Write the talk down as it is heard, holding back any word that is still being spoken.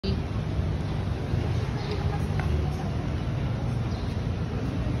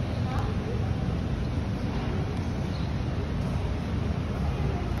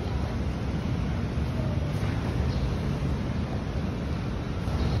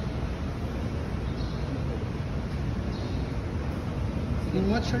And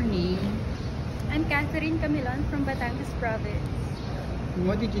what's your name? I'm Camilon from Batangas province. And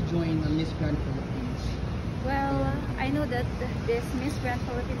why did you join Miss Grand Philippines? Well, I know that this Miss Grand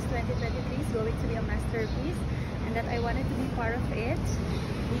Philippines 2023 is going to be a masterpiece and that I wanted to be part of it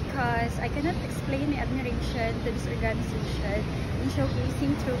because I cannot explain my admiration to this organization in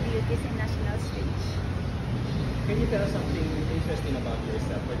showcasing true beauties in national stage. Can you tell us something interesting about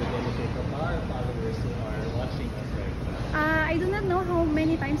yourself for the benefit of our followers who are watching us right now? I do not know how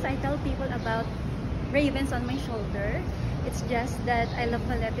many times I tell people about ravens on my shoulder. It's just that I love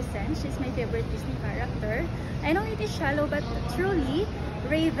Maleficent. She's my favorite Disney character. I know it is shallow, but truly,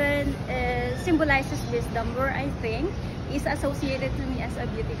 Raven symbolizes wisdom, where I think is associated to me as a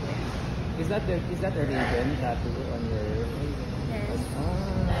beauty queen. Is that a raven tattoo on your? Yes.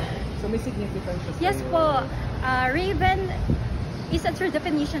 So may significance siya Yes sa'yo. po. Raven is a true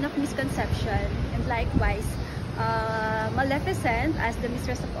definition of misconception, and likewise, Maleficent as the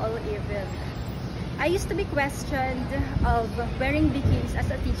mistress of all evil. I used to be questioned of wearing bikinis as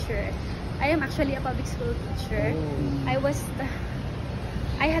a teacher. I am actually a public school teacher.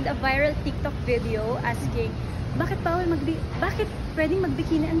 I had a viral TikTok video asking, bakit pwedeng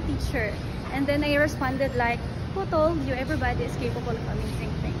magbikini ang teacher? And then I responded like, who told you everybody is capable of amazing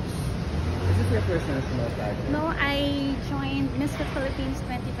things? Is this your first national tag? No, I joined Miss Philippines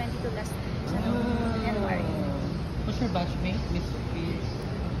 2022 last January. What's your batchmate, Miss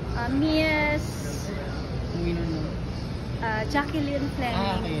Miss winner no? Jacqueline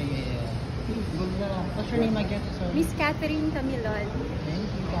Fleming. Okay. Good na. What's your name again? Sorry. Miss Camilon. Thank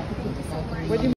you. Thank you so much.